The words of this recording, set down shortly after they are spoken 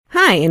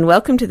Hi, and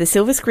welcome to the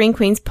Silver Screen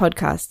Queens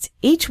podcast.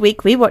 Each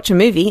week we watch a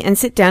movie and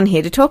sit down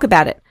here to talk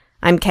about it.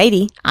 I'm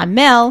Katie. I'm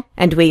Mel.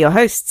 And we're your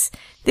hosts.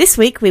 This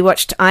week we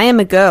watched I Am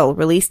a Girl,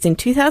 released in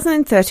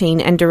 2013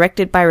 and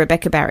directed by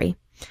Rebecca Barry.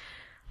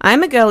 I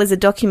Am a Girl is a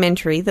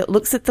documentary that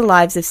looks at the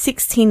lives of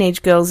 6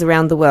 teenage girls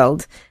around the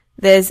world.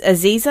 There's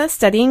Aziza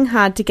studying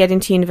hard to get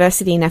into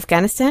university in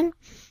Afghanistan,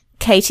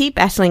 Katie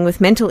battling with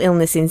mental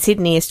illness in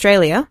Sydney,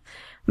 Australia,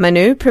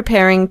 Manu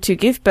preparing to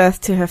give birth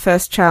to her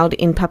first child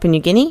in Papua New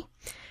Guinea,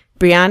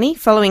 Briani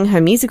following her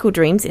musical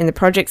dreams in the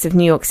projects of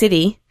New York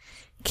City,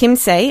 Kim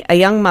Se, a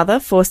young mother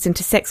forced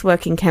into sex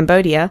work in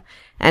Cambodia,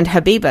 and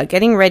Habiba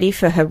getting ready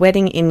for her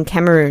wedding in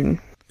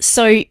Cameroon.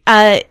 So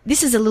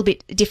this is a little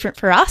bit different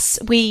for us.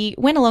 We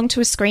went along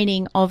to a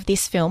screening of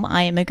this film,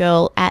 I Am a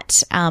Girl,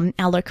 at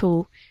our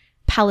local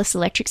Palace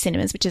Electric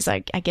Cinemas, which is, I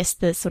guess,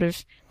 the sort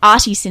of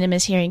arty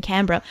cinemas here in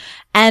Canberra.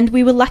 And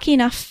we were lucky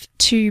enough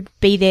to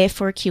be there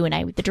for a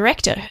Q&A with the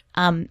director,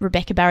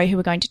 Rebecca Barry, who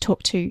we're going to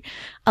talk to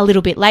a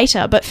little bit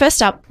later. But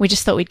first up, we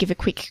just thought we'd give a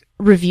quick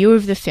review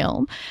of the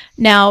film.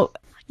 Now,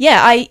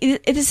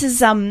 this is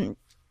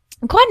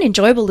quite an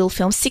enjoyable little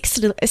film. Six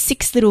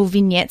little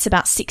vignettes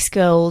about 6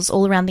 girls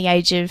all around the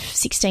age of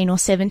 16 or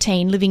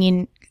 17 living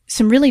in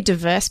some really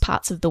diverse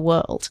parts of the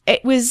world.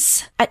 It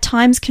was at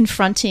times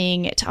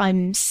confronting, at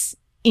times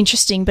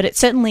interesting, but it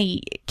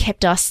certainly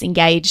kept us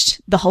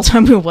engaged the whole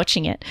time we were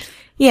watching it.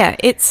 Yeah,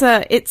 it's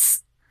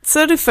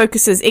sort of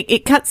focuses,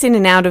 it cuts in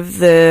and out of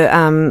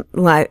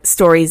the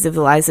stories of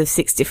the lives of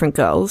 6 different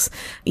girls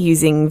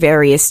using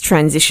various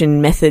transition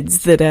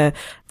methods that are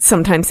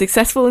sometimes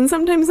successful and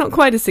sometimes not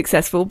quite as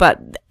successful,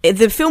 but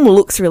the film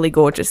looks really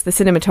gorgeous. The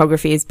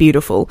cinematography is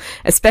beautiful,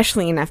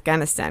 especially in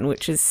Afghanistan,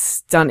 which is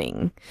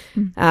stunning.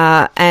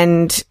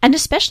 And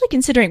especially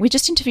considering we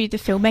just interviewed the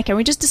filmmaker and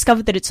we just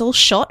discovered that it's all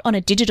shot on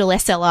a digital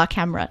SLR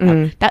camera.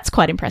 That's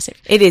quite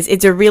impressive. It is.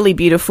 It's a really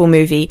beautiful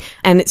movie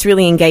and it's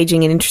really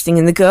engaging and interesting.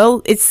 And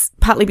it's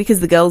partly because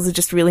the girls are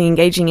just really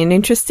engaging and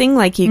interesting.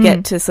 Like you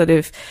get to sort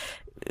of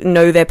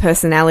know their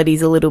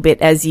personalities a little bit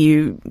as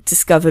you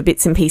discover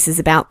bits and pieces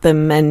about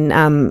them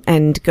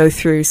and go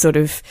through sort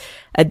of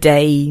a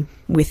day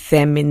with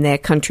them in their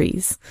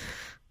countries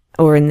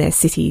or in their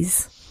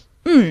cities.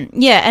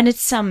 Yeah, and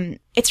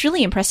it's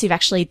really impressive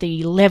actually,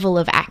 the level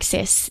of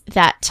access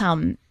that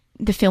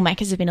the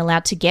filmmakers have been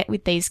allowed to get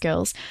with these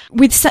girls.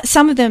 With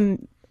some of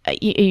them,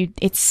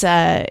 it's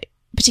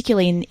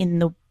particularly in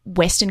the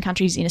Western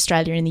countries, in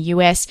Australia and the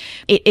US,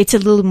 it's a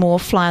little more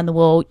fly on the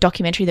wall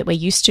documentary that we're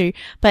used to.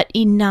 But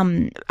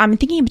I'm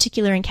thinking in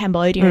particular in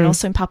Cambodia and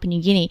also in Papua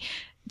New Guinea,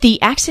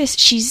 the access,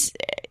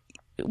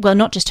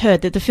 not just her,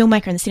 the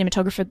filmmaker and the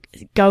cinematographer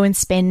go and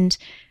spend,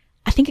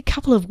 I think, a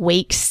couple of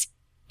weeks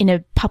in a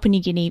Papua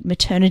New Guinea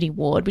maternity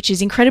ward, which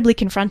is incredibly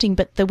confronting.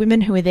 But the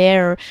women who are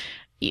there,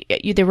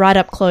 they're right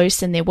up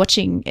close and you're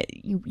watching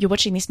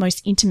this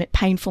most intimate,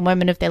 painful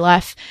moment of their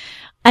life.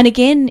 And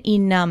again,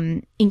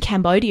 in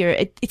Cambodia,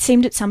 it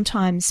seemed at some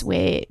times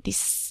where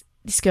this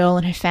girl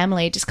and her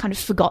family had just kind of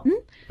forgotten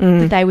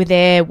that they were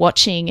there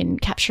watching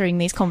and capturing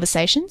these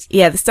conversations.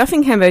 Yeah, the stuff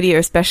in Cambodia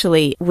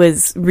especially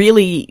was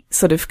really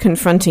sort of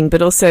confronting,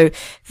 but also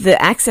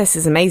the access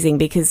is amazing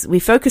because we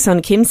focus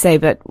on Kim Se,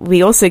 but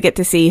we also get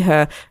to see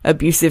her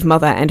abusive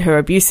mother and her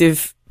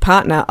abusive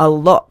partner a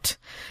lot,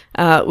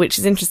 which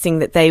is interesting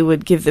that they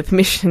would give the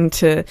permission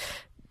to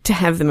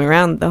have them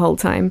around the whole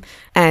time.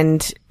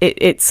 And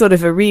it's sort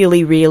of a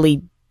really,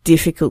 really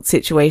difficult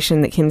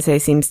situation that Kim Se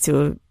seems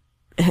to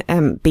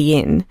be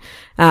in.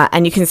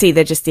 And you can see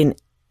they're just in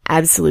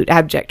absolute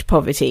abject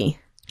poverty.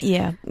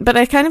 Yeah. But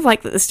I kind of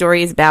like that the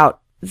story is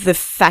about the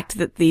fact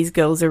that these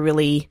girls are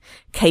really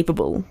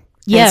capable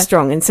and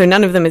strong. And so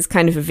none of them is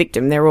kind of a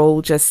victim. They're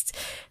all just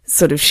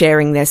sort of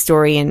sharing their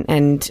story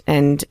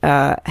and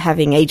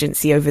having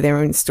agency over their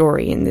own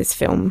story in this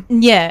film.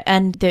 Yeah,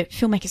 and the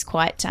filmmaker's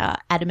quite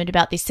adamant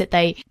about this, that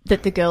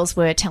the girls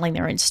were telling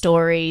their own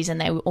stories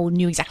and they all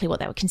knew exactly what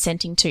they were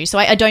consenting to. So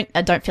I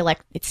don't feel like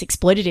it's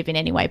exploitative in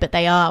any way, but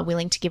they are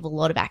willing to give a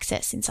lot of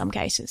access in some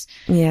cases.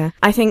 Yeah,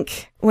 I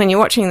think when you're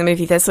watching the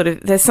movie,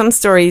 there's some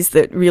stories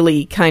that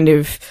really kind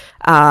of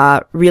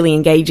are really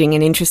engaging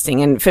and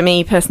interesting. And for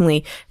me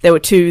personally, there were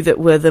 2 that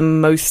were the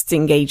most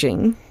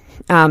engaging.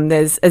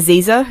 There's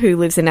Aziza, who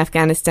lives in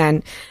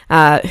Afghanistan,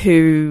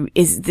 who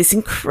is this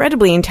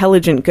incredibly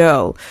intelligent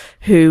girl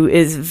who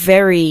is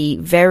very,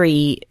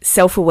 very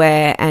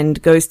self-aware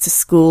and goes to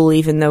school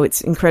even though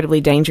it's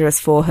incredibly dangerous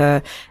for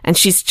her. And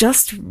she's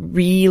just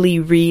really,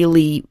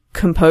 really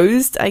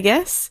composed, I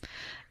guess.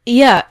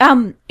 Yeah,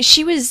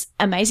 she was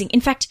amazing.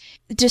 In fact,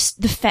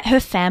 just her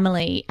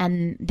family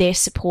and their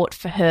support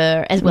for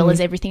her, as well as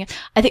everything.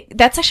 I think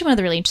that's actually one of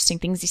the really interesting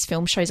things this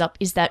film shows up,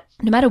 is that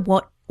no matter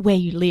where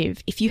you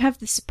live, if you have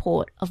the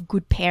support of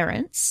good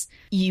parents,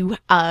 you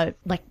are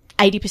like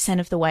 80%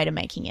 of the way to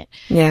making it.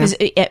 Yeah.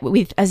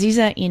 With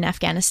Aziza in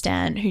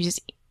Afghanistan,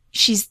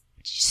 she's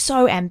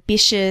so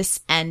ambitious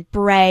and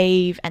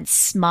brave and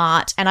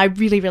smart. And I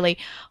really, really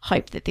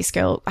hope that this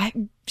girl,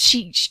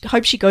 she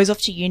hope she goes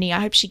off to uni. I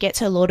hope she gets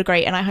her law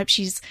degree, and I hope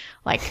she's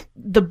like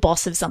the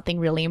boss of something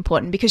really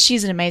important, because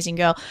she's an amazing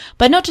girl.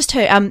 But not just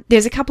her.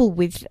 There's a couple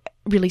with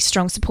really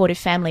strong supportive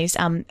families.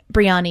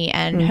 Briani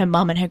and her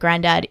mum and her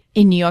granddad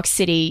in New York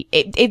City.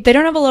 They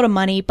don't have a lot of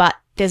money, but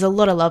there's a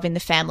lot of love in the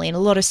family and a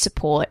lot of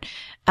support.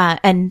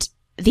 And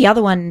the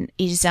other one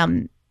is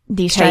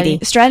the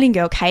Australian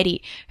girl,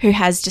 Katie, who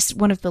has just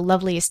one of the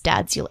loveliest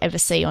dads you'll ever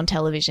see on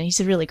television. He's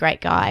a really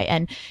great guy.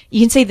 And you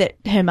can see that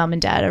her mum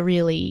and dad are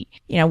really,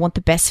 want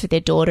the best for their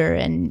daughter.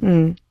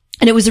 And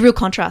it was a real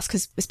contrast,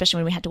 because especially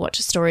when we had to watch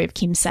a story of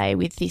Kim Se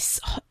with this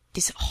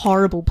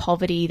horrible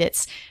poverty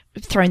that's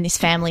thrown this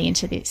family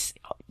into this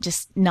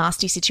just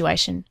nasty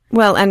situation.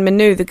 Well, and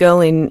Manu, the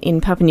girl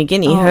in Papua New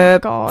Guinea, her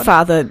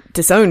father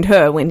disowned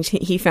her when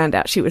he found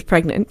out she was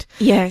pregnant.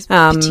 Yeah, it's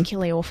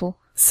particularly awful.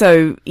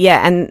 So,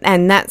 yeah,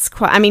 and that's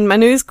quite, I mean,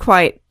 Manu's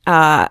quite,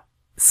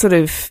 sort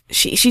of,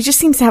 she just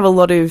seems to have a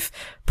lot of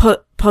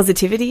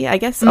positivity, I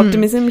guess,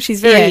 optimism.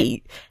 She's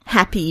very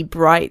happy,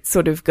 bright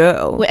sort of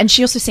girl. Well, and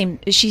she also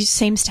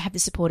seems to have the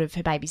support of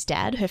her baby's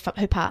dad,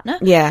 her partner.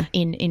 Yeah.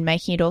 In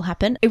making it all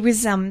happen. It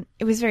was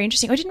very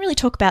interesting. I didn't really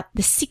talk about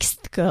the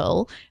sixth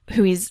girl,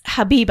 who is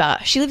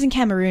Habiba. She lives in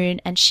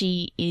Cameroon, and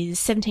she is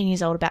 17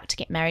 years old, about to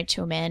get married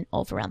to a man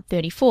of around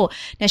 34.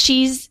 Now,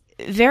 she's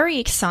very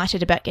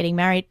excited about getting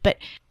married, but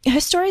her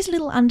story is a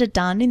little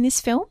underdone in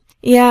this film.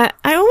 Yeah,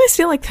 I almost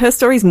feel like her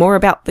story is more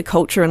about the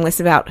culture and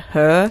less about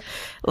her.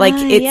 Like,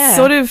 it's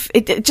sort of,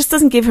 it just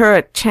doesn't give her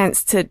a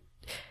chance to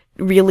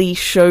really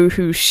show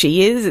who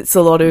she is. It's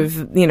a lot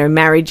of,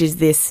 marriage is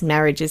this,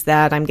 marriage is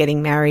that, I'm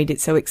getting married,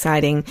 it's so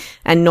exciting,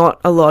 and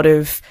not a lot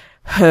of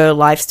her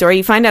life story.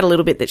 You find out a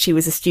little bit that she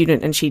was a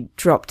student and she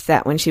dropped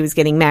that when she was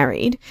getting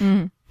married,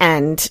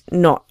 and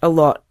not a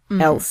lot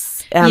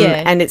else.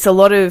 And it's a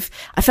lot of,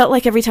 I felt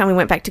like every time we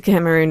went back to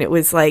Cameroon, it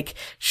was like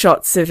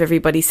shots of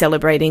everybody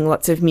celebrating,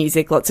 lots of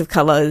music, lots of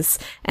colours,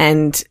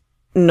 and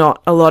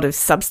not a lot of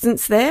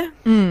substance there.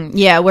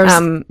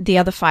 Whereas the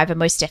other five are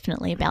most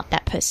definitely about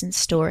that person's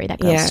story,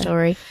 that girl's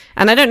story.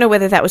 And I don't know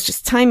whether that was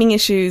just timing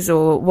issues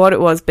or what it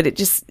was, but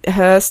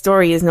her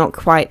story is not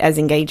quite as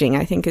engaging,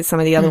 I think, as some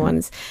of the other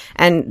ones.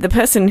 And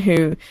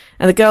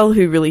the girl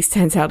who really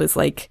stands out as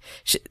like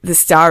the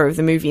star of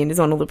the movie and is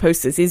on all the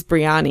posters is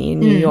Briani in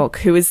New York,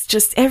 who is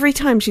just, every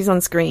time she's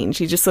on screen,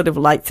 she just sort of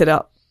lights it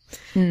up.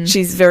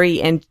 She's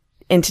very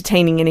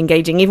entertaining and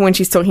engaging, even when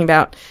she's talking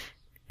about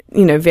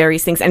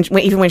various things. And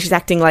even when she's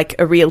acting like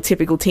a real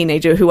typical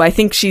teenager, who I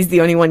think she's the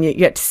only one you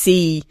get to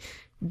see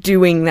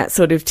doing that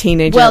sort of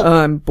teenager,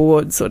 I'm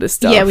bored sort of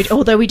stuff. Yeah,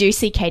 although we do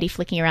see Katie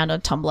flicking around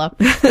on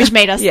Tumblr, which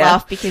made us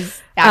laugh, because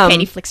our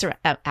Katie flicks around,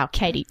 our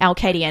Katie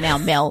and our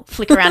Mel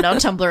flick around on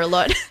Tumblr a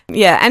lot.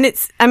 Yeah, and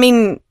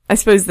I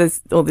suppose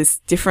there's all these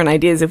different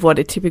ideas of what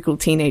a typical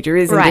teenager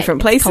is in different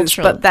places,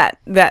 cultural. But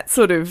that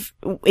sort of,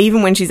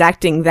 even when she's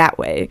acting that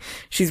way,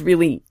 she's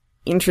really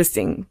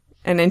interesting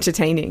and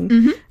entertaining.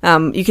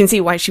 You can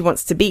see why she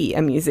wants to be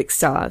a music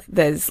star.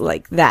 There's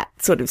like that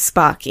sort of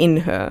spark in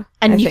her.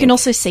 And you can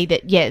also see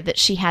that, that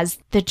she has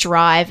the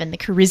drive and the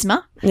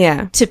charisma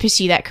to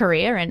pursue that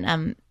career.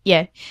 And,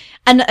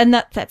 and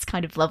that's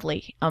kind of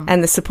lovely.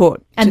 And the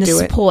support. And the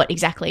support,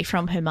 exactly,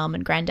 from her mum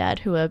and granddad,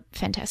 who are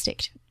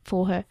fantastic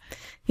for her.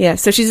 Yeah,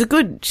 so she's a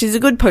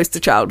good poster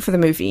child for the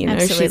movie,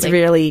 Absolutely. She's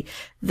really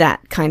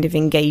that kind of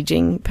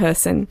engaging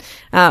person.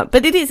 But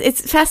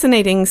it's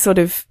fascinating sort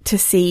of to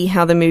see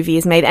how the movie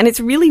is made, and it's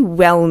really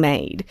well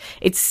made.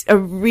 It's a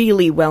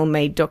really well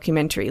made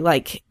documentary.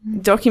 Like,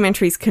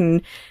 documentaries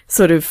can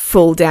sort of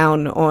fall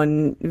down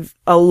on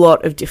a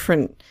lot of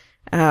different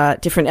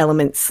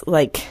elements,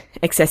 like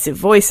excessive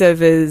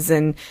voiceovers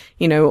and,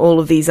 all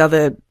of these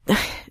other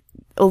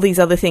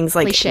things,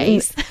 like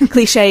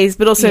cliches,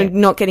 but also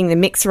not getting the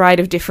mix right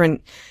of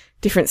different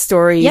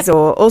stories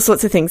or all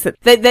sorts of things that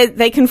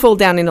they can fall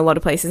down in a lot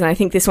of places. And I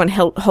think this one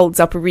holds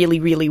up really,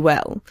 really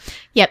well.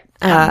 Yep.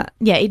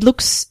 It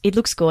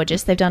looks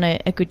gorgeous. They've done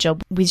a good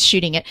job with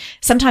shooting it.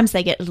 Sometimes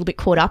they get a little bit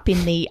caught up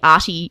in the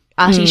arty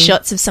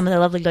shots of some of the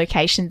lovely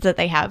locations that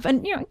they have.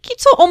 And,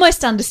 it's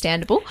almost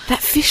understandable. That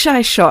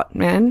fisheye shot,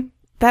 man.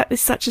 That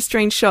is such a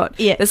strange shot.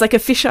 Yeah. There's like a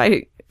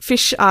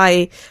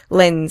fisheye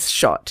lens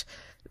shot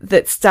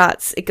that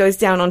starts, it goes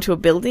down onto a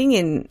building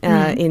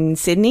in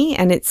Sydney,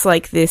 and it's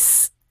like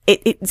this,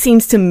 it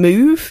seems to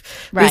move.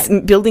 Right.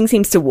 This building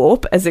seems to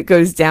warp as it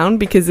goes down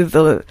because of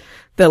the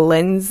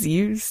lens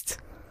used.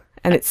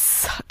 And it's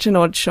such an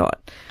odd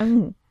shot.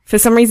 For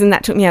some reason,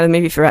 that took me out of the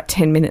movie for about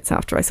 10 minutes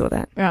after I saw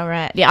that. Oh,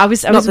 right. Yeah, I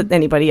was not that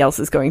anybody else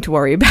is going to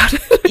worry about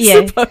it,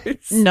 I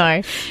suppose.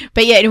 No.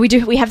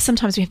 But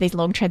sometimes we have these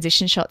long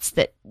transition shots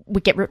that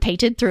would get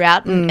repeated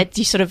throughout, and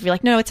you sort of be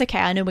like, no, it's okay.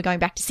 I know we're going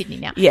back to Sydney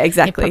now. Yeah,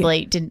 exactly. It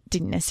probably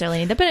didn't necessarily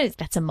need that, but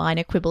that's a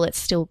minor quibble. It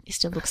still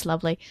looks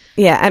lovely.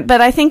 Yeah,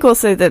 but I think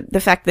also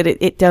the fact that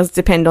it does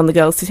depend on the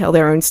girls to tell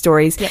their own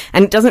stories,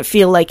 and it doesn't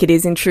feel like it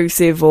is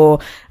intrusive or,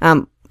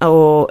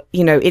 or,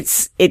 you know,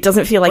 it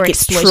doesn't feel like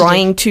it's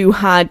trying too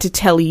hard to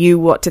tell you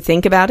what to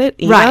think about it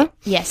either. Right.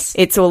 Yes.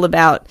 It's all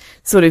about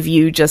sort of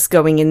you just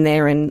going in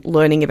there and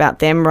learning about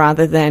them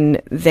rather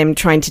than them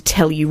trying to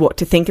tell you what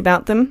to think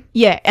about them.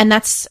 Yeah, and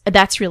that's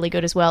really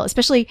good as well,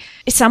 especially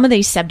some of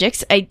these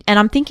subjects. And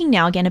I'm thinking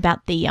now again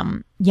about the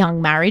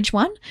young marriage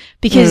one,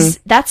 because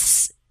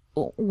that's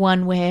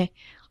one where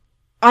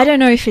I don't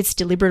know if it's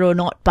deliberate or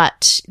not,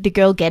 but the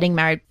girl getting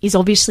married is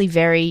obviously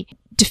very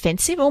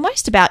defensive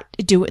almost about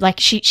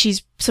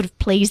she's sort of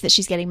pleased that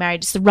she's getting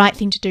married. It's the right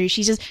thing to do.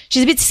 She's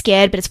a bit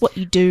scared, but it's what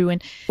you do.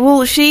 And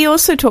well, she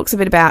also talks a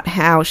bit about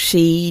how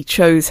she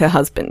chose her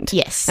husband.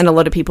 Yes. And a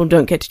lot of people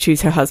don't get to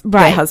choose their husband.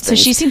 So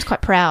she seems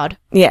quite proud.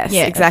 Yes,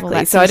 yeah,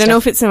 exactly. So I don't know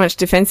if it's so much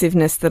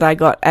defensiveness that I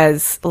got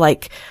as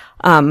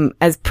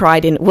as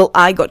pride in, well,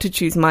 I got to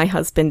choose my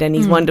husband and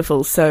he's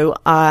wonderful.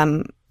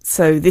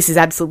 So this is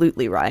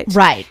absolutely right.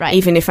 Right.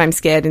 Even if I'm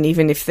scared and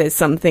even if there's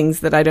some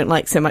things that I don't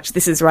like so much,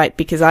 this is right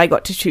because I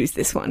got to choose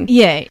this one.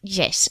 Yeah,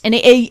 yes. And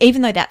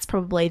even though that's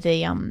probably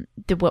the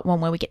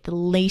one where we get the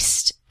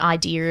least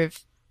idea of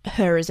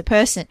her as a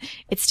person,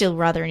 it's still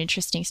rather an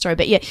interesting story.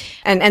 But yeah.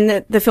 And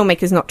the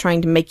filmmaker's not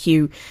trying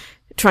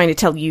to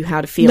tell you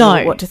how to feel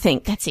or what to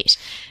think. That's it.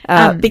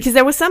 Because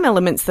there were some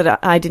elements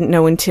that I didn't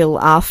know until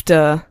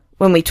after,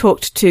 when we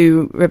talked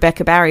to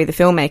Rebecca Barry, the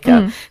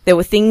filmmaker, there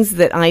were things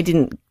that I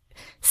didn't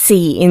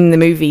see in the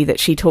movie that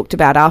she talked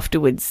about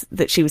afterwards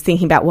that she was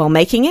thinking about while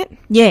making it.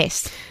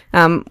 Yes.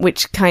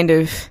 Which kind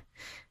of,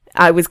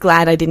 I was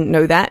glad I didn't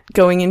know that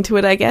going into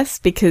it, I guess,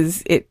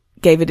 because it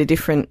gave it a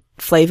different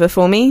flavour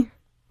for me.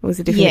 It was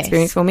a different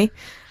experience for me.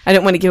 I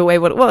don't want to give away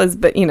what it was,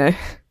 but you know.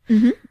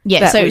 Mm-hmm.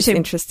 Yeah, that was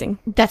interesting.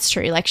 That's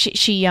true. Like she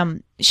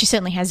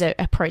certainly has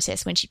a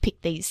process when she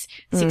picked these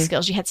 6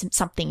 girls. She had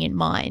something in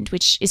mind,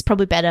 which is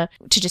probably better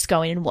to just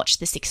go in and watch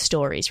the 6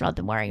 stories rather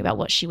than worrying about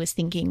what she was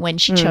thinking when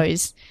she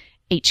chose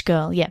each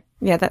girl. Yeah.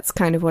 Yeah, that's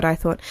kind of what I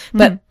thought.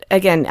 But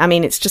again, I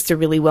mean, it's just a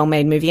really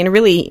well-made movie and a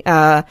really,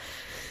 I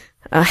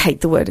hate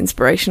the word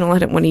inspirational. I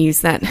don't want to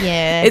use that.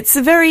 Yeah. It's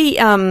a very,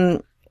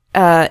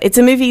 it's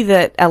a movie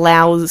that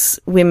allows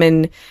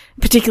women,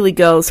 particularly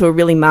girls who are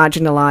really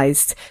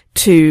marginalized,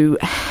 to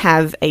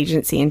have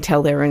agency and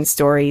tell their own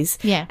stories.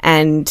 Yeah.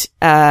 And,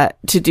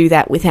 to do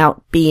that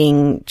without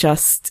being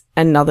just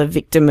another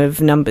victim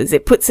of numbers.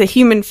 It puts a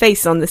human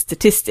face on the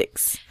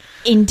statistics.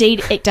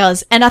 Indeed, it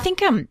does. And I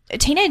think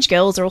teenage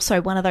girls are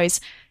also one of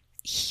those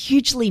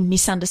hugely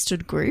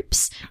misunderstood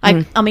groups.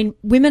 I mean,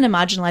 women are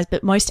marginalized,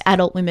 but most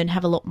adult women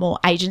have a lot more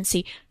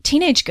agency.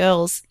 Teenage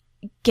girls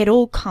get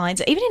all kinds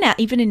of,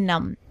 even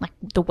in like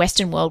the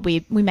Western world,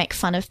 we make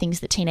fun of things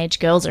that teenage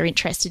girls are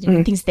interested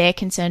in, things they're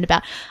concerned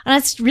about. And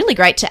it's really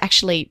great to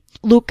actually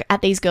look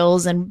at these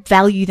girls and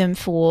value them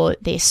for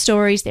their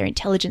stories, their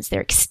intelligence,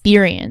 their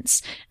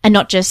experience, and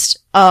not just,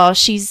 oh,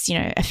 she's, you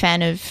know, a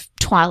fan of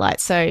Twilight,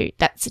 so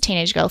that's a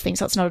teenage girl thing,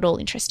 so it's not at all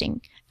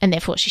interesting, and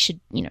therefore she should,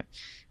 you know,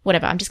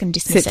 whatever, I'm just going to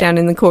dismiss it. Sit down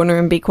in the corner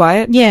and be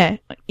quiet? Yeah.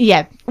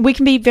 We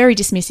can be very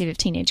dismissive of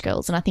teenage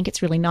girls, and I think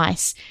it's really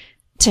nice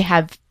to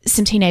have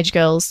some teenage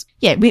girls,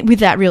 with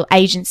that real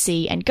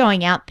agency and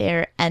going out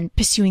there and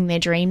pursuing their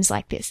dreams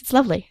like this. It's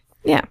lovely.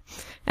 Yeah.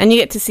 And you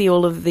get to see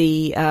all of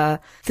the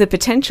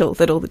potential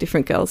that all the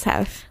different girls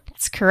have.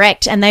 That's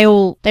correct. And they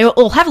all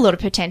have a lot of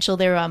potential.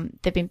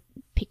 They've been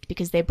picked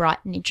because they're bright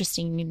and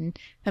interesting and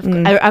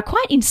are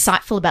quite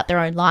insightful about their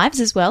own lives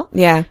as well.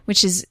 Yeah.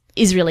 Which is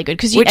really good.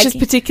 Which is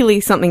particularly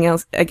something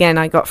else, again,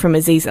 I got from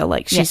Aziza.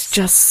 Like, she's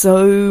just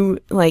so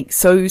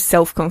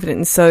self-confident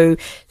and so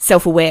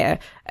self-aware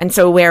and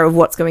so aware of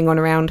what's going on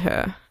around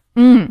her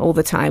all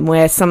the time,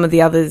 where some of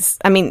the others,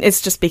 I mean, it's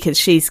just because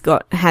she's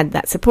had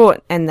that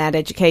support and that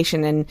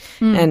education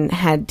and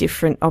had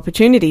different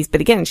opportunities. But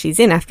again, she's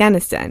in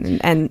Afghanistan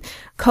and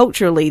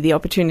culturally the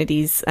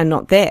opportunities are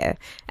not there.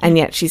 And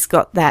yet she's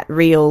got that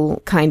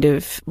real kind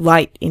of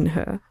light in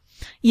her.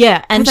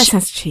 Yeah. And that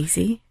sounds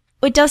cheesy.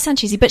 It does sound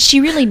cheesy, but she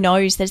really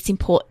knows that it's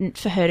important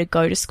for her to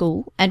go to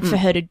school and for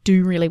her to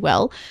do really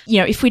well. You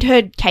know, if we'd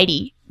heard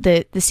Katie,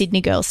 the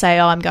Sydney girl, say,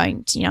 oh, I'm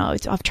going to, you know,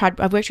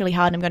 I've worked really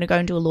hard and I'm going to go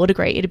and do a law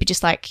degree, it'd be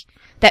just like,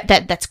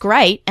 that's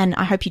great and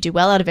I hope you do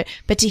well out of it.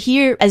 But to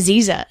hear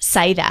Aziza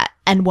say that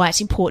and why it's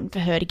important for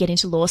her to get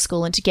into law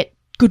school and to get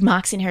good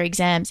marks in her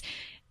exams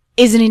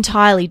is an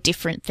entirely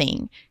different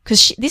thing.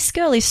 Because this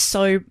girl is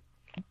so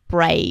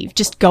brave.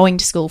 Just going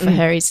to school for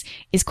her is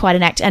quite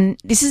an act. And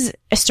this is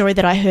a story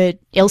that I heard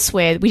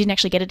elsewhere. We didn't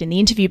actually get it in the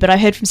interview, but I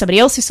heard from somebody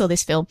else who saw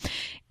this film,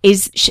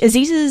 is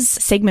Aziza's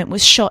segment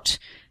was shot.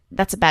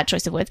 That's a bad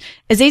choice of words.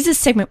 Aziza's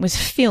segment was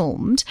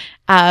filmed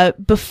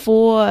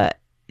before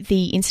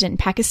the incident in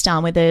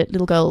Pakistan where the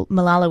little girl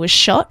Malala was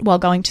shot while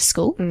going to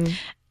school.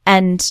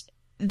 And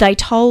they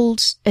told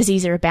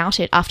Aziza about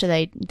it after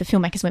the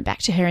filmmakers went back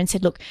to her and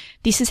said, look,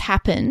 this has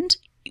happened.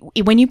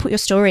 when you put your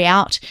story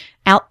out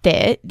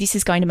there, this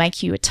is going to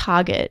make you a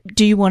target.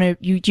 Do you want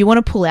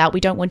to pull out? We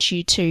don't want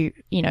you to,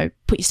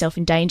 put yourself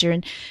in danger.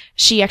 And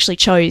she actually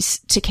chose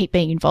to keep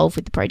being involved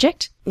with the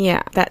project.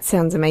 Yeah, that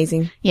sounds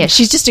amazing. Yeah,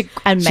 she's just an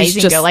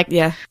amazing girl. Like,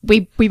 yeah,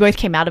 we both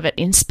came out of it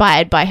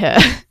inspired by her.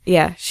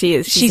 Yeah, she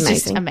is. She's amazing.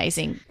 Just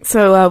amazing.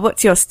 So,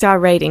 what's your star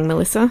rating,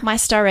 Melissa? My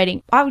star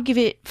rating, I would give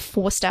it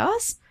 4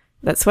 stars.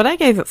 That's what I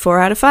gave it, 4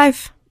 out of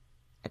 5.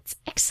 That's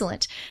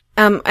excellent.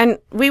 And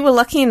we were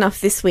lucky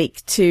enough this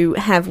week to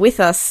have with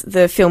us the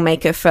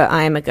filmmaker for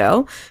I Am a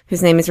Girl,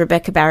 whose name is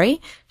Rebecca Barry.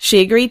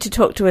 She agreed to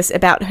talk to us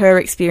about her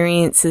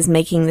experiences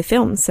making the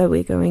film. So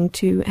we're going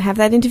to have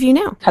that interview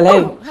now.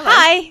 Hello.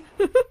 Hi.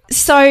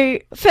 So,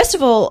 first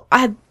of all,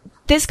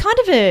 there's kind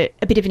of a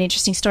bit of an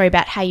interesting story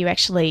about how you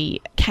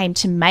actually came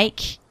to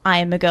make I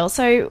Am a Girl.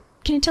 So,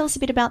 can you tell us a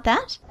bit about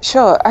that?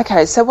 Sure.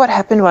 Okay. So what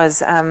happened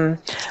was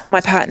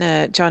my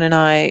partner John and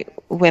I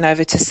went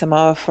over to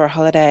Samoa for a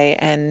holiday,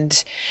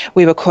 and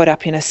we were caught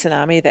up in a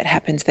tsunami that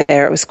happened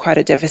there. It was quite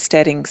a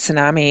devastating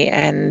tsunami,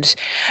 and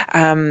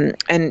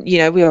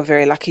we were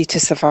very lucky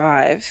to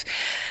survive.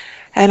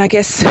 And I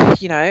guess,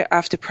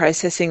 after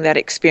processing that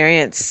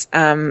experience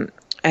and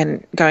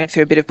going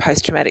through a bit of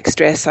post-traumatic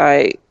stress,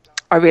 I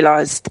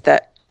realised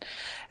that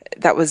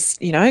was,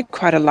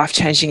 quite a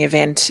life-changing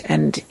event,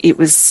 and it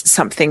was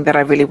something that I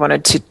really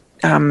wanted to,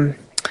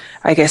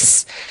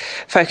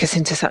 focus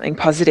into something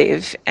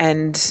positive,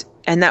 and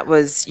that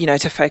was,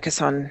 to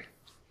focus on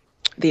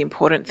the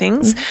important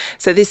things. Mm-hmm.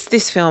 So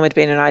this film had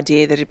been an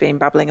idea that had been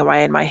bubbling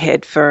away in my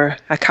head for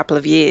a couple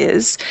of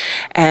years,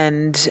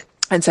 and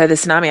so the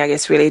tsunami, I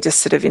guess, really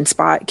just sort of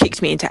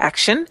kicked me into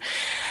action,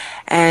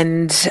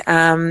 and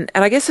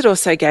I guess it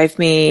also gave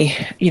me,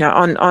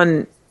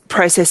 on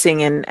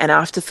processing and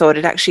afterthought,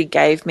 it actually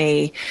gave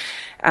me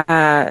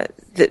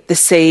the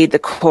seed, the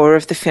core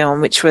of the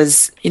film, which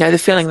was, the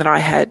feeling that I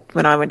had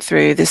when I went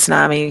through the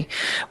tsunami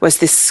was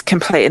this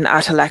complete and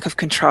utter lack of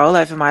control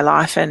over my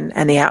life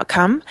and the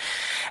outcome.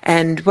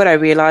 And what I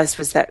realised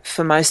was that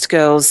for most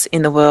girls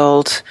in the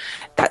world,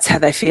 that's how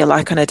they feel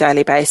like on a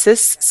daily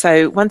basis.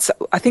 So once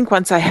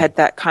I had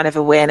that kind of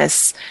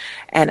awareness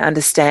and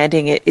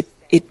understanding,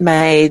 it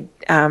made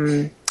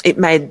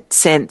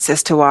sense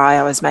as to why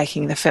I was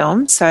making the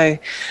film. So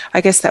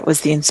I guess that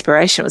was the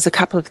inspiration. It was a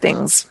couple of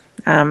things.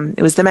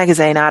 It was the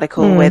magazine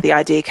article where the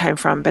idea came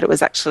from, but it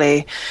was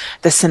actually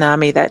the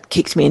tsunami that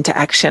kicked me into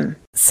action.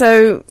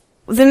 So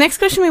the next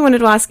question we wanted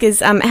to ask is,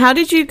 how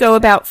did you go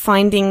about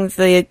finding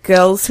the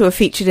girls who are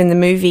featured in the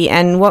movie,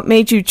 and what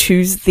made you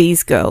choose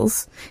these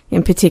girls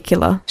in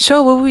particular?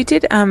 Sure. Well, we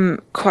did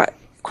quite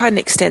an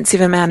extensive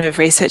amount of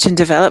research and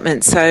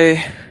development. So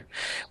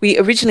we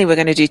originally were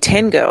going to do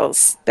 10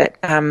 girls, but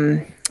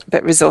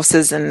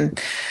resources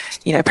and,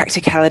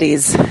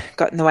 practicalities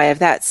got in the way of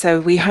that. So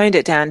we honed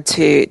it down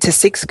to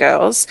 6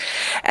 girls.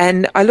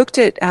 And I looked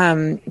at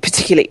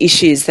particular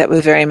issues that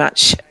were very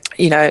much,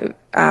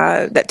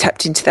 that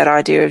tapped into that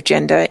idea of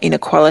gender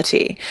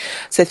inequality.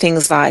 So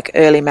things like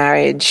early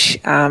marriage,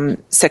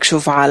 sexual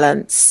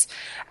violence,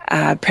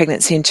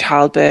 pregnancy and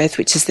childbirth,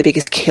 which is the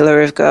biggest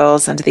killer of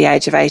girls under the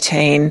age of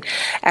 18,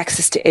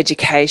 access to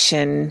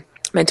education,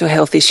 mental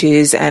health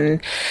issues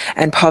and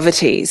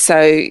poverty.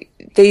 So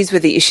these were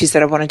the issues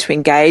that I wanted to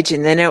engage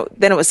in. Then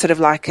it was sort of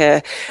like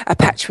a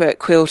patchwork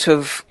quilt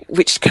of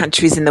which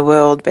countries in the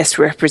world best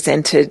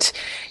represented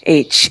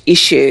each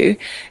issue.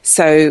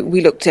 So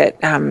we looked at,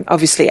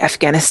 obviously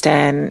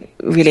Afghanistan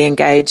really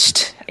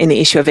engaged in the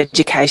issue of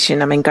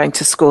education. I mean, going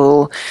to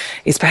school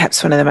is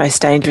perhaps one of the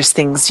most dangerous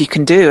things you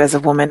can do as a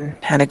woman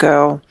and a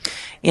girl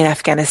in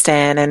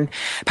Afghanistan. And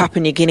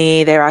Papua New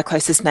Guinea, they're our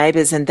closest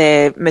neighbours, and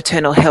their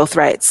maternal health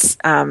rates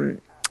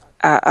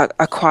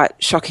are quite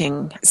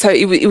shocking. So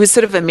it was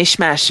sort of a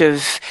mishmash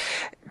of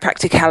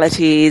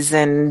practicalities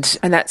and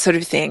that sort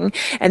of thing.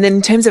 And then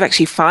in terms of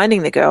actually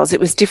finding the girls, it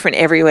was different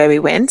everywhere we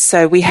went.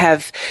 So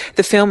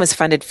the film was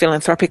funded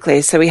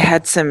philanthropically, so we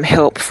had some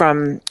help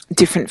from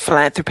different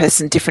philanthropists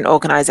and different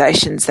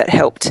organisations that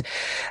helped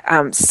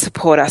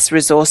support us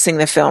resourcing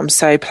the film.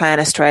 So Plan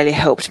Australia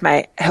helped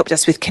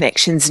us with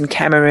connections in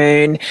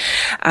Cameroon.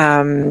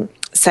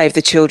 Save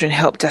the Children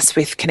helped us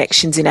with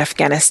connections in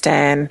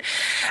Afghanistan.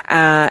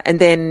 And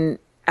then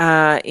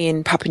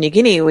in Papua New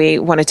Guinea, we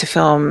wanted to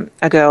film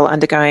a girl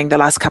undergoing the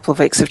last couple of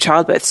weeks of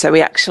childbirth. So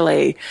we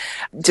actually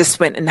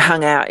just went and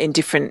hung out in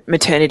different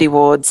maternity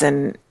wards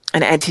and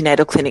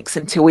antenatal clinics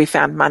until we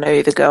found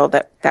Manu, the girl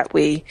that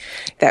we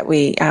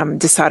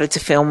decided to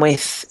film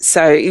with.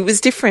 So it was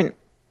different.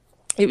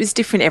 It was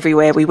different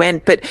everywhere we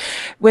went. But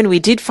when we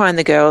did find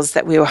the girls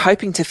that we were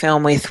hoping to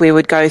film with, we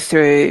would go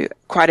through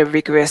quite a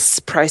rigorous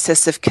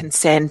process of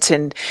consent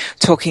and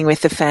talking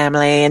with the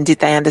family, and did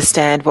they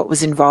understand what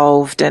was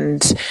involved,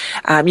 and,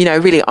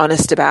 really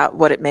honest about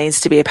what it means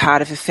to be a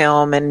part of a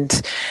film,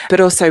 but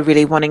also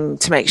really wanting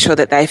to make sure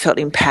that they felt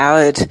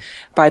empowered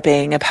by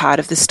being a part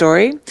of the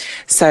story.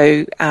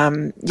 So,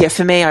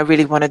 for me, I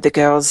really wanted the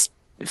girls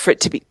for it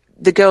to be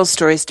the girls'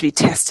 stories to be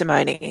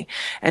testimony,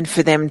 and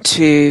for them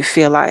to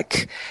feel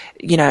like,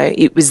 you know,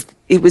 it was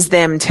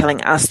them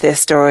telling us their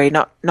story,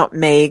 not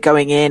me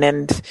going in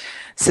and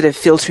sort of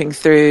filtering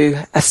through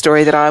a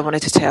story that I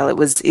wanted to tell. It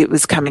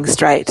was coming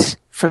straight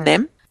from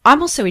them.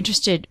 I'm also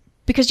interested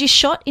because you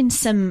shot in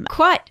some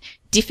quite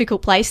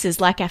difficult places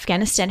like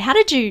Afghanistan. How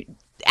did you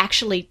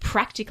actually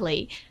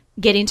practically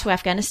get into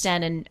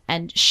Afghanistan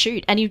and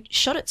shoot? And you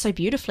shot it so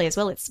beautifully as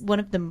well. It's one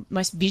of the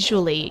most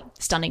visually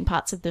stunning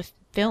parts of the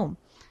film.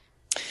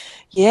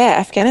 Yeah,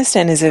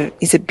 Afghanistan is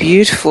a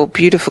beautiful,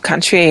 beautiful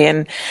country.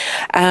 And,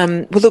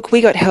 well, look, we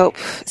got help.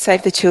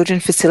 Save the Children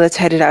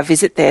facilitated our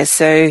visit there.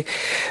 So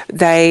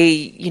they,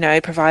 you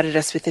know, provided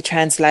us with a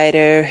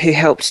translator who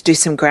helped do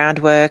some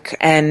groundwork.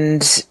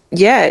 And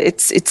yeah,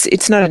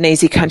 it's not an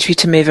easy country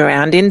to move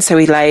around in. So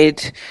we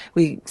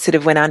sort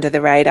of went under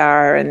the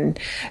radar and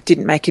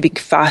didn't make a big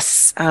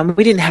fuss.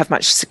 We didn't have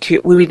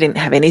we didn't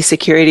have any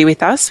security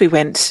with us. We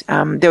went,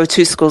 there were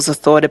two schools of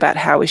thought about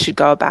how we should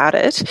go about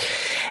it.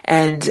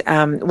 And,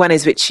 one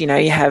is which, you know,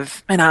 you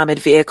have an armoured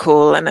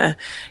vehicle and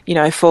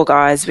 4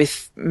 guys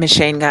with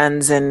machine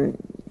guns and,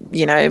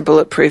 you know,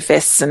 bulletproof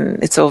vests,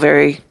 and it's all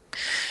very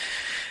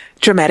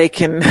dramatic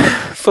and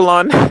full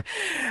on,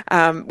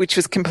 which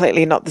was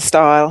completely not the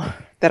style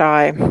that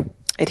I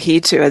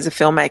adhered to as a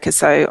filmmaker.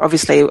 So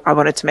obviously I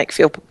wanted to make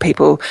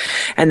people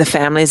and the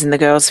families and the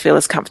girls feel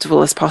as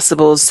comfortable as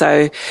possible.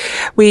 So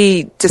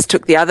we just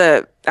took the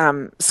other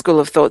school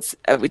of thoughts,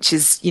 which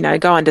is, you know,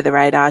 go under the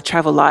radar,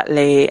 travel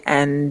lightly,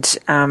 and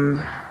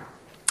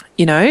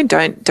you know,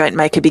 don't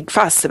make a big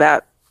fuss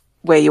about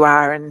where you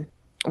are and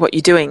what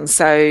you're doing.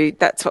 So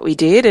that's what we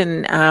did,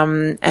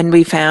 and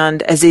we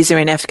found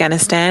Aziza in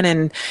Afghanistan,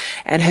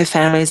 and her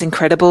family is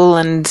incredible.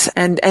 And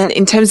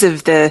in terms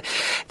of the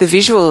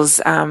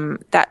visuals,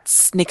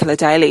 that's Nicola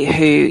Daly,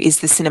 who is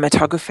the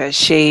cinematographer.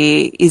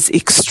 She is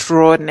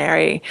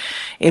extraordinary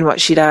in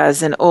what she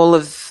does, and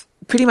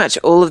pretty much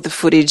all of the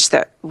footage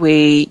the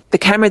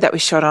camera that we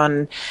shot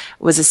on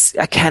was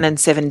a Canon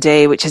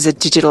 7D, which is a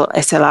digital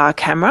SLR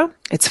camera.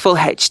 It's full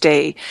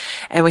HD,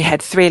 and we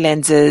had 3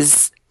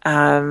 lenses,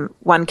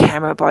 1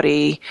 camera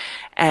body,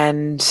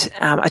 and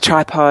a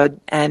tripod,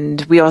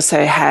 and we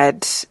also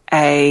had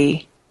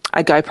a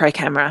GoPro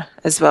camera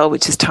as well,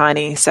 which is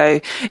tiny. So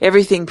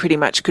everything pretty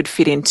much could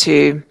fit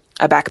into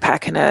a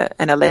backpack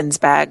and a lens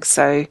bag.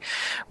 So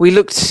we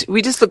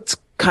just looked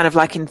kind of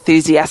like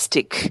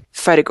enthusiastic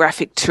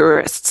photographic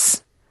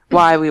tourists.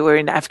 Why we were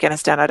in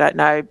Afghanistan, I don't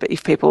know, but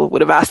if people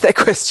would have asked that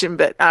question.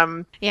 But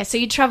yeah, so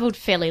you travelled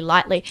fairly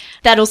lightly.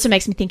 That also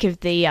makes me think of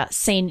the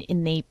scene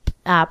in the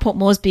Port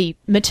Moresby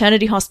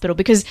maternity hospital,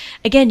 because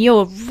again,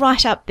 you're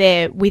right up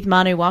there with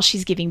Manu while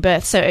she's giving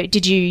birth. So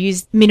did you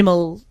use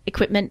minimal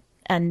equipment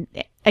and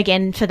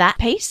again for that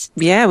piece?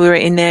 Yeah, we were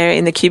in there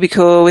in the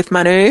cubicle with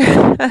Manu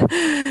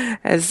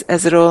as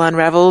it all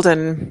unravelled,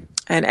 and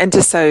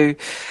just so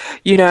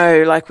you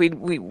know, like we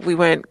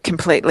weren't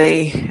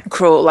completely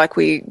cruel. Like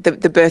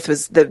the birth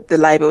was, the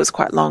labour was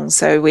quite long,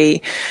 so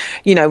we'd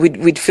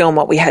film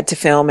what we had to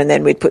film, and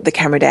then we'd put the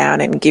camera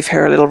down and give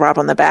her a little rub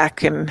on the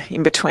back and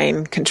in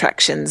between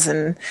contractions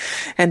and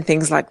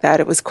things like that.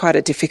 It was quite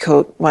a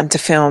difficult one to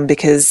film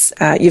because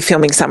you're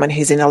filming someone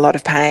who's in a lot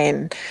of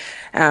pain.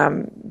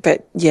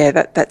 But yeah,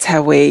 that's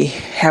how we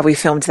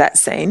filmed that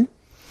scene.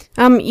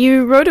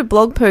 You wrote a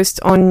blog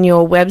post on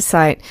your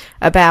website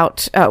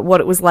about what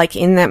it was like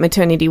in that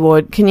maternity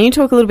ward. Can you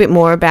talk a little bit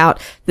more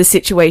about the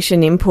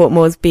situation in Port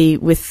Moresby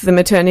with the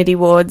maternity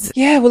wards?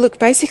 Yeah, well, look,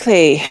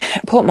 basically,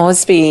 Port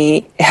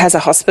Moresby has a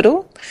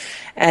hospital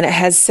and it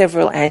has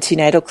several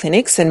antenatal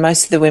clinics, and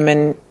most of the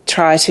women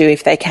try to,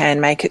 if they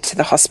can, make it to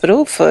the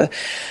hospital for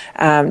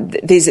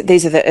these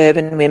are the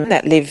urban women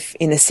that live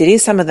in the city.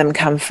 Some of them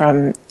come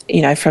from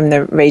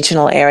the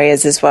regional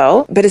areas as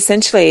well. But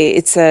essentially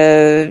it's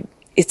a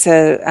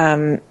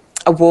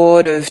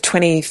ward of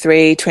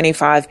 23,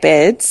 25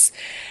 beds,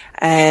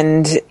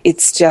 and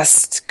it's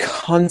just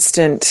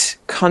constant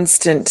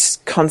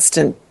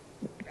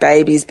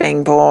babies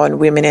being born,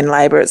 women in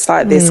labour. It's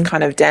like this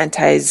kind of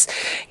Dante's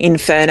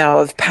Inferno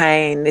of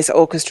pain, this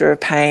orchestra of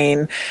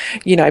pain,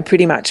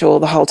 pretty much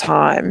the whole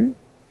time.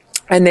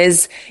 And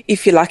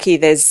if you're lucky,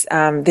 there's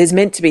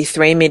meant to be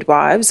 3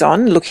 midwives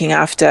on looking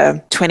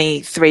after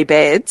 23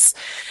 beds,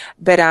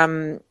 but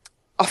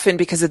often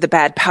because of the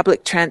bad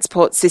public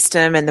transport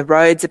system and the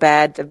roads are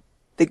bad,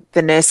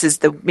 the nurses,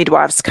 the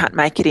midwives can't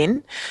make it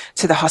in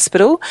to the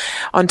hospital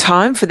on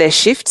time for their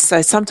shifts.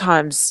 So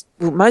sometimes,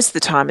 well, most of the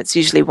time it's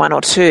usually 1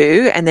 or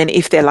 2. And then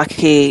if they're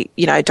lucky,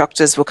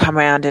 doctors will come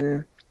around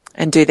and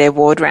do their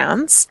ward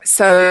rounds.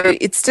 So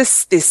it's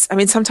just this,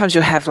 sometimes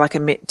you'll have like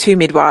 2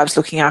 midwives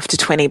looking after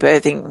 20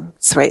 birthing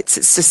suites.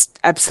 It's just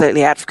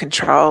absolutely out of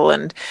control.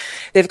 And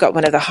they've got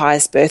one of the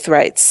highest birth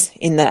rates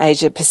in the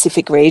Asia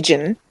Pacific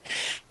region.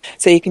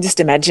 So you can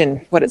just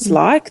imagine what it's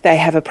like. They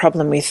have a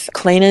problem with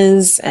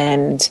cleaners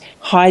and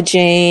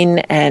hygiene.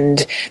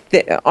 And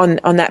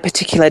on that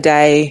particular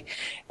day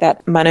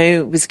that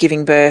Manu was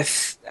giving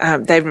birth,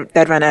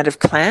 they'd run out of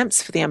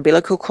clamps for the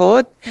umbilical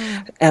cord.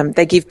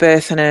 They give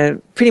birth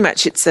on pretty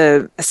much it's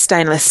a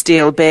stainless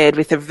steel bed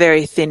with a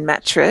very thin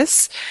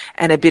mattress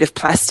and a bit of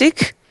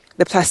plastic.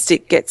 The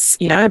plastic gets,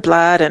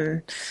 blood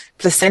and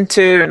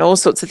placenta and all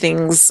sorts of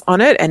things on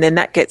it, and then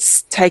that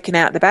gets taken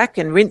out the back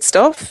and rinsed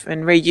off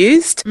and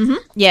reused. Mm-hmm.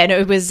 Yeah, no,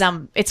 it was.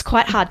 It's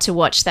quite hard to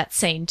watch that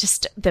scene.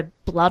 Just the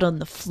blood on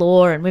the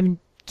floor and women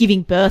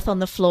giving birth on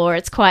the floor.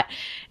 It's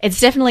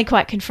definitely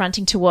quite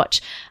confronting to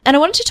watch. And I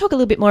wanted to talk a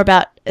little bit more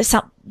about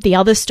the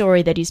other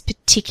story that is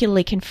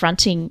particularly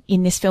confronting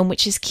in this film,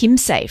 which is Kim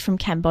Se from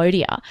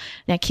Cambodia.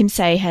 Now, Kim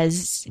Se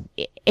has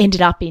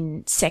ended up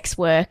in sex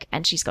work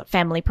and she's got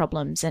family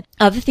problems and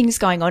other things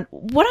going on.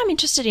 What I'm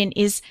interested in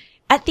is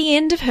at the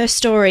end of her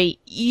story,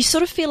 you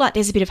sort of feel like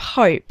there's a bit of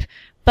hope,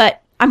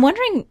 but I'm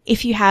wondering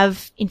if you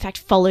have, in fact,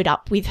 followed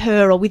up with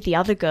her or with the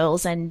other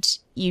girls and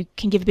you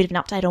can give a bit of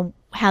an update on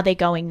how they're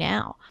going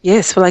now.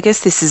 Yes, well, I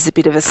guess this is a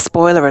bit of a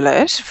spoiler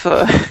alert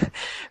for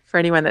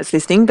anyone that's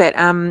listening. But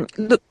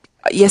look,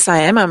 yes, I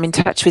am. I'm in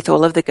touch with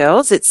all of the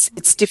girls. It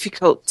is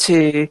difficult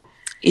to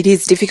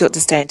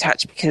stay in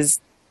touch because,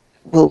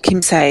 well,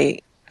 Kim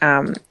Se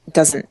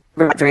doesn't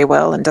write very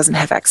well and doesn't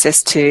have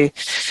access to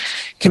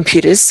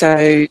computers,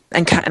 and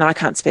I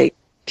can't speak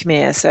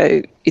Khmer,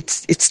 so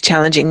it's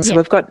challenging. So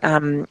we've got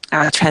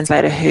our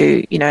translator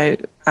who,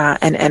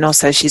 and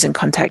also she's in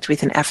contact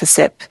with an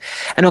AFASEP,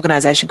 an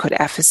organisation called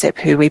AFASEP,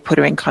 who we put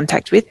her in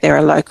contact with. They're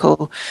a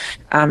local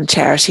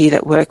charity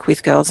that work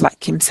with girls like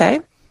Kim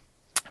Se.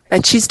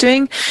 But she's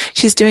doing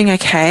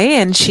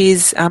okay, and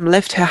she's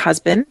left her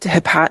husband, her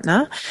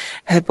partner,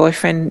 her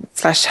boyfriend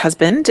 /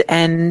 husband,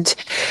 and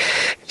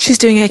she's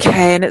doing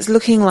okay. And it's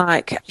looking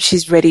like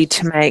she's ready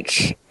to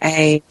make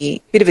a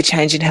bit of a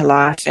change in her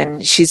life.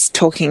 And she's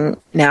talking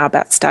now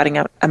about starting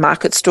a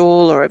market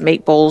stall or a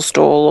meatball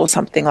stall or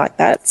something like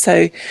that.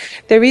 So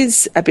there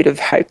is a bit of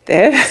hope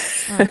there,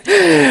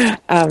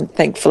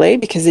 thankfully,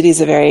 because it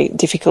is a very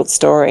difficult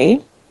story.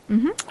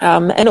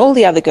 Mm-hmm. And all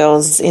the other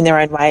girls in their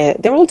own way,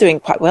 they're all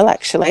doing quite well,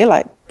 actually.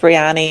 Like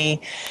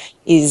Briani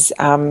is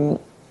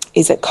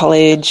at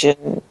college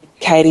and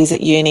Katie's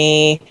at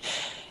uni.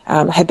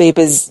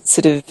 Habiba's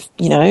sort of,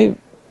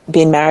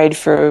 been married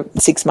for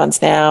 6 months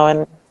now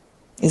and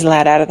is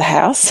allowed out of the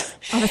house.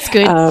 Oh, that's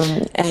good.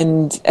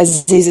 And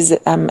Aziz is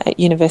at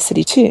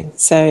university too.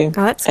 So,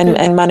 that's and, good.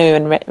 and Manu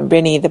and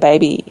Rennie, the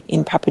baby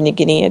in Papua New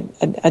Guinea,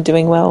 are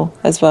doing well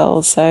as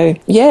well. So,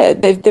 yeah,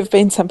 there've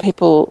been some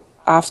people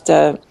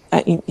after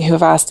who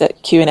have asked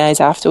at Q&As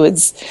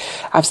afterwards,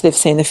 after they've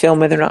seen the film,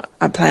 whether or not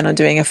I plan on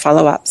doing a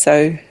follow-up.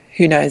 So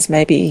who knows,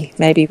 maybe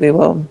we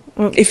will.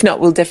 If not,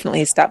 we'll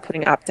definitely start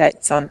putting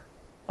updates on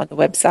the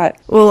website.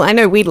 Well, I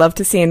know we'd love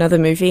to see another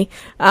movie.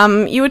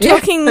 You were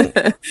talking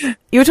a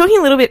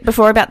little bit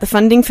before about the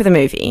funding for the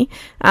movie.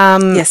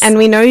 Yes. And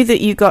we know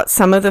that you got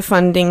some of the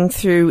funding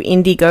through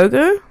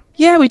Indiegogo.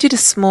 Yeah,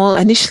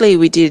 initially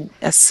we did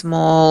a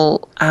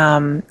small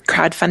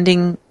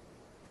crowdfunding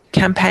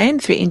campaign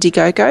through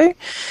Indiegogo,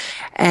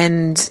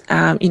 and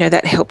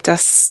that helped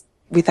us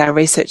with our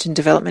research and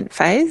development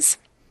phase,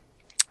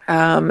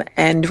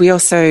 and we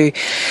also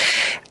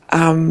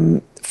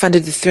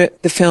funded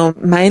the film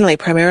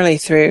primarily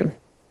through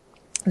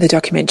the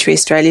Documentary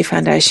Australia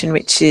Foundation,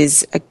 which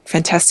is a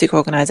fantastic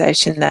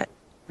organisation that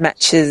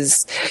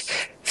matches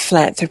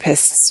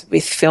philanthropists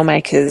with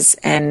filmmakers,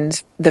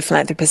 and the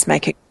philanthropists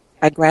make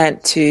a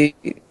grant to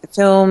the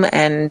film,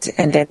 and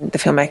then the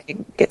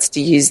filmmaker gets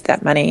to use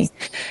that money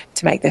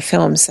to make their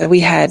film. So we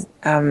had,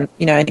 an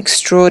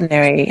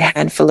extraordinary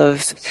handful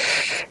of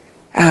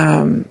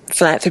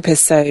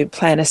philanthropists, so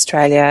Plan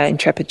Australia,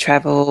 Intrepid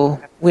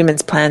Travel,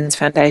 Women's Plans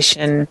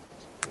Foundation,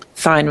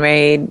 Fine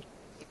Reid,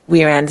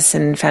 Weir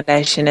Anderson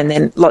Foundation, and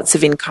then lots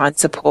of in-kind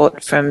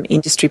support from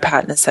industry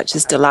partners such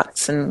as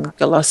Deluxe and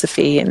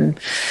Philosophy, and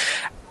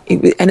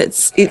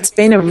it's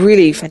been a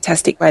really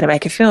fantastic way to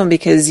make a film,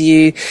 because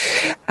you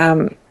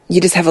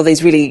just have all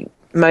these really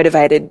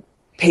motivated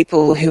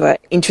people who are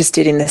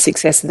interested in the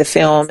success of the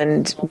film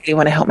and really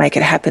want to help make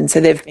it happen.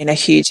 So they've been a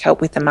huge help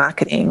with the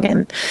marketing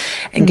and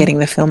getting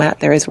the film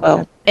out there as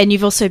well. And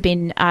you've also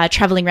been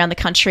travelling around the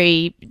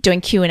country doing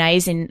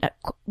Q&As in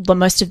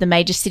most of the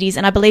major cities,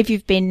 and I believe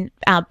you've been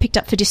picked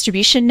up for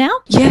distribution now?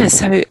 Yeah,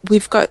 so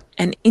we've got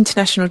an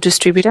international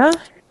distributor,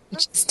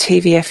 which is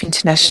TVF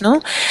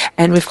International,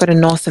 and we've got a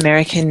North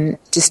American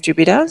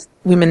distributor,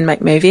 Women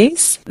Make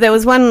Movies. There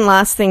was one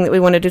last thing that we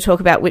wanted to talk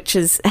about, which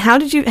is how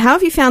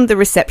have you found the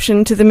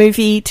reception to the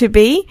movie to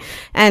be?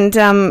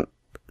 And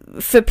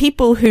for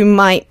people who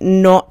might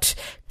not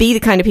be the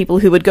kind of people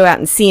who would go out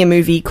and see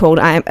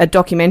a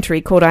documentary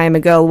called I Am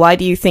a Girl, why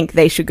do you think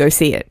they should go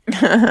see it?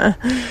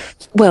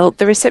 Well,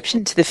 the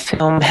reception to the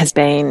film has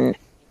been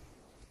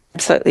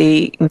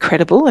absolutely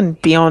incredible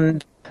and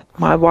beyond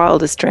my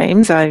wildest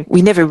dreams.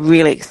 We never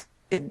really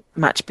expected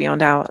much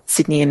beyond our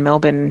Sydney and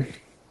Melbourne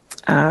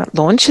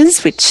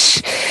launches,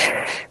 which,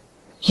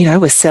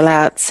 were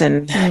sellouts,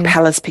 and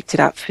Palace picked it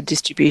up for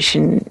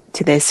distribution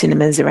to their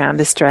cinemas around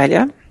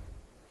Australia.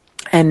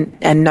 and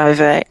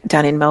Nova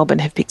down in Melbourne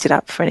have picked it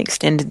up for an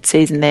extended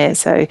season there.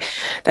 So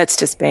that's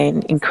just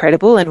been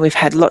incredible. And we've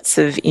had lots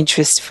of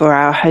interest for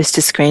our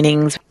hostess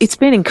screenings. It's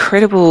been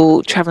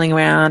incredible travelling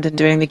around and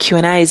doing the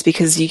Q&As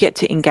because you get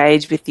to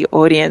engage with the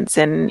audience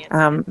and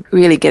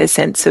really get a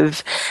sense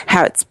of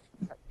how it's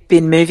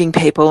been moving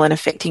people and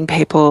affecting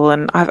people.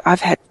 And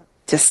I've had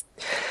just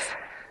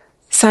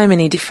so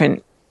many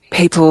different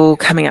people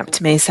coming up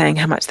to me saying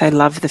how much they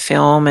love the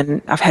film,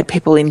 and I've had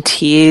people in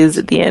tears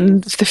at the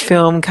end of the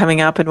film coming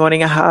up and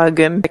wanting a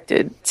hug, and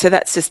so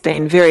that's just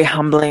been very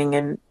humbling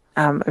and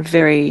a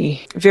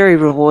very, very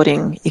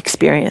rewarding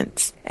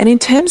experience. And in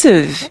terms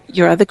of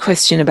your other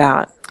question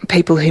about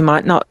people who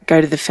might not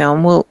go to the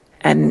film, well,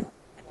 and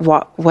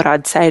what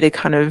I'd say to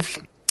kind of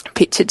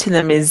pitch it to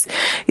them is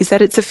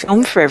that it's a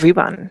film for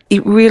everyone.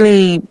 It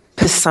really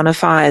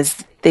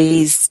personifies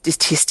these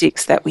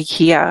statistics that we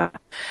hear,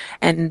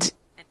 and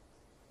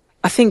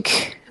I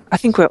think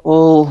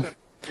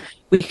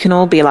we can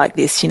all be like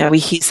this. You know, we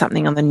hear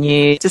something on the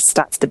news, it just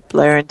starts to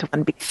blur into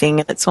one big thing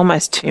and it's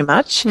almost too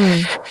much.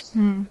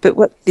 But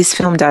what this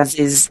film does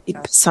is it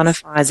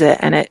personifies it,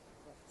 and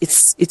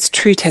it's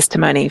true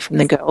testimony from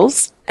the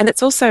girls. And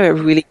it's also a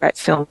really great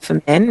film for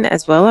men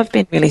as well. I've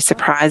been really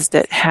surprised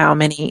at how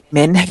many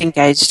men have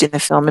engaged in the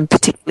film, and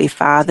particularly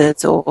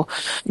fathers or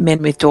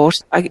men with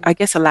daughters. I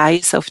guess allow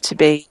yourself to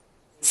be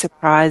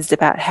surprised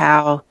about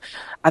how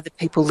other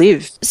people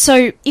live.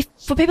 So if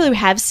for people who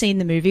have seen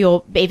the movie,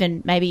 or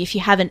even maybe if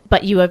you haven't,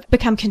 but you have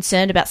become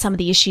concerned about some of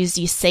the issues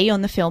you see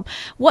on the film,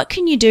 what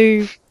can you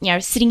do, you know,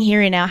 sitting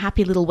here in our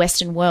happy little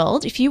Western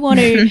world, if you want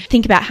to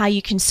think about how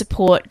you can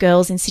support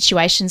girls in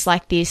situations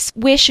like this,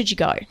 where should you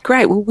go?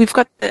 Great. Well, we've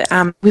got the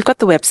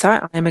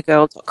website,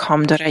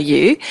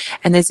 iamagirl.com.au,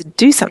 and there's a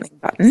do something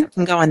button. You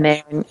can go on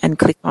there and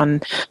click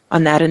on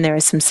that, and there are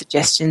some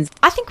suggestions.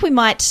 I think we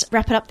might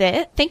wrap it up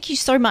there. Thank you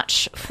so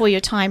much for your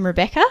time,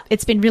 Rebecca.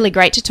 It's been really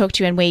great to talk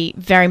to you, and we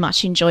very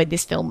much enjoyed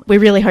this film. We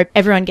really hope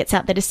everyone gets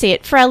out there to see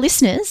it. For our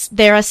listeners,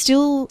 there are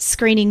still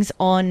screenings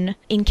on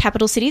in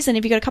capital cities, and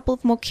have you got a couple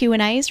of more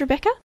Q&As,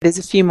 Rebecca? There's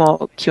a few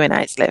more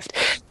Q&As left,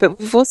 but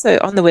we've also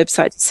on the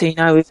website, so you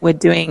know, we're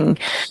doing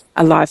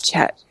a live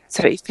chat.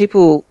 So if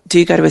people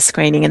do go to a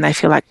screening and they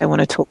feel like they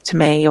want to talk to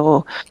me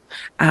or,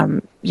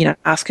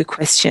 ask a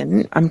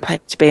question, I'm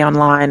planning to be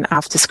online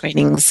after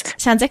screenings.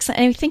 Sounds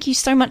excellent. And thank you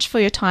so much for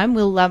your time.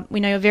 We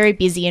know you're very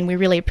busy, and we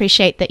really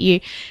appreciate that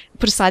you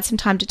put aside some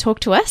time to talk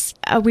to us.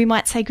 We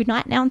might say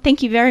goodnight now, and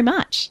thank you very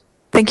much.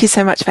 Thank you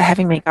so much for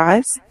having me,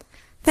 guys.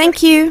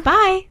 Thank you.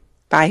 Bye.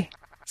 Bye.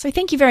 So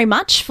thank you very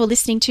much for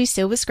listening to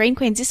Silver Screen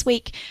Queens. This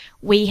week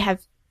we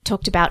have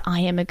talked about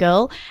I Am a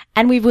Girl,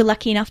 and we were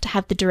lucky enough to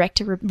have the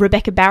director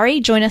Rebecca Barry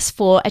join us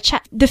for a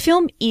chat. The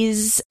film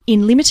is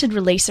in limited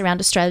release around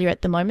Australia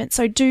at the moment,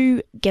 so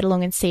do get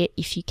along and see it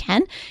if you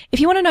can. If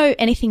you want to know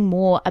anything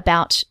more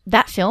about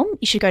that film,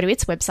 you should go to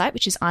its website,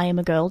 which is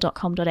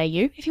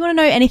iamagirl.com.au. If you want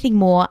to know anything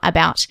more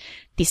about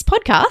this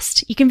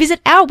podcast, you can visit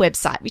our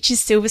website, which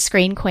is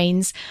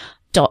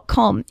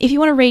silverscreenqueens.com. If you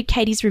want to read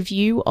Katie's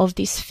review of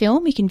this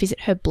film, you can visit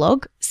her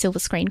blog,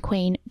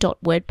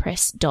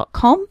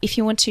 silverscreenqueen.wordpress.com. If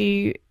you want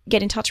to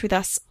get in touch with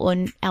us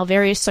on our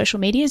various social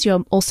medias,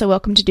 you're also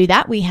welcome to do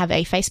that. We have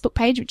a Facebook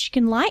page, which you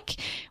can like.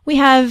 We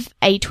have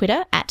a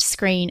Twitter at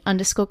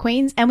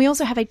 @screen_queens. And we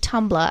also have a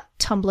Tumblr,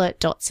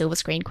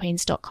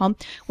 tumblr.silverscreenqueens.com,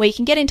 where you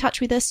can get in touch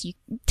with us. You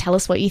tell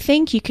us what you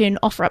think. You can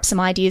offer up some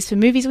ideas for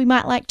movies we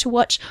might like to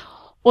watch,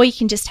 or you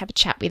can just have a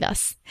chat with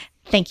us.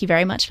 Thank you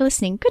very much for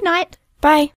listening. Good night. Bye.